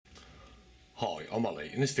Hi, I'm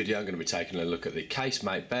Ollie. In this video I'm going to be taking a look at the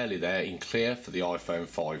casemate barely there in clear for the iPhone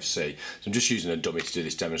 5C. So I'm just using a dummy to do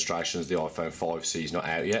this demonstration as the iPhone 5C is not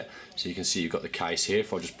out yet. So you can see you've got the case here.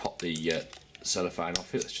 If I just pop the cellophane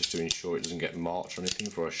off it, that's just to ensure it doesn't get marked or anything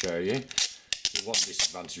before I show you. The one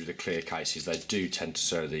disadvantage with the clear cases, they do tend to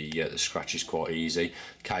show the scratches quite easy.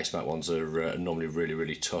 Casemate ones are normally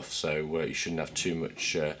really tough, so you shouldn't have too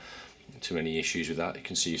many issues with that. You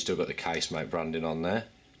can see you've still got the casemate branding on there.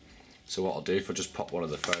 So what I'll do, if I just pop one of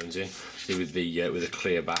the phones in, see with a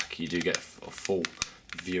clear back, you do get a full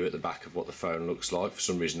view at the back of what the phone looks like. For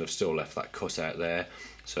some reason, I've still left that cut out there,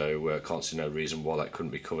 so I can't see no reason why that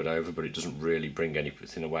couldn't be covered over. But it doesn't really bring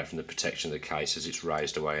anything away from the protection of the case, as it's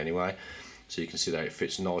raised away anyway. So you can see that it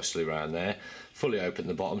fits nicely around there. Fully open at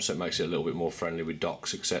the bottom, so it makes it a little bit more friendly with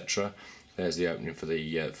docks, etc. There's the opening for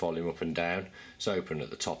the volume up and down. It's open at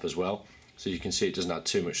the top as well, so you can see it doesn't add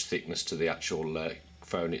too much thickness to the actual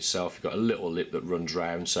phone itself. You've got a little lip that runs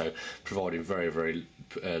round, so providing very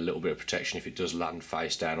little bit of protection if it does land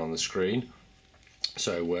face down on the screen.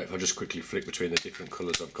 So if I just quickly flick between the different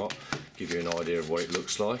colours I've got, give you an idea of what it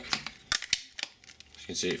looks like. As you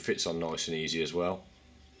can see, it fits on nice and easy as well.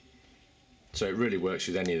 So it really works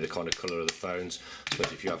with any of the kind of colour of the phones,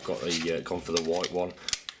 but if you have got gone for the white one,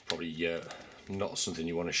 probably not something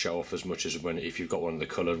you want to show off as much as if you've got one of the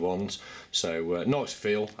coloured ones. So nice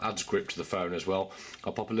feel, adds grip to the phone as well.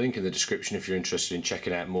 I'll pop a link in the description if you're interested in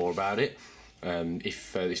checking out more about it.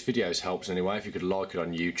 If this video helps in any way, if you could like it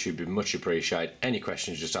on YouTube, it'd be much appreciated. Any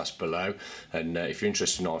questions, just ask below. And if you're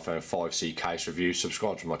interested in iPhone 5C case reviews,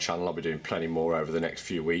 subscribe to my channel. I'll be doing plenty more over the next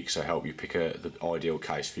few weeks to help you pick the ideal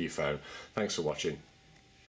case for your phone. Thanks for watching.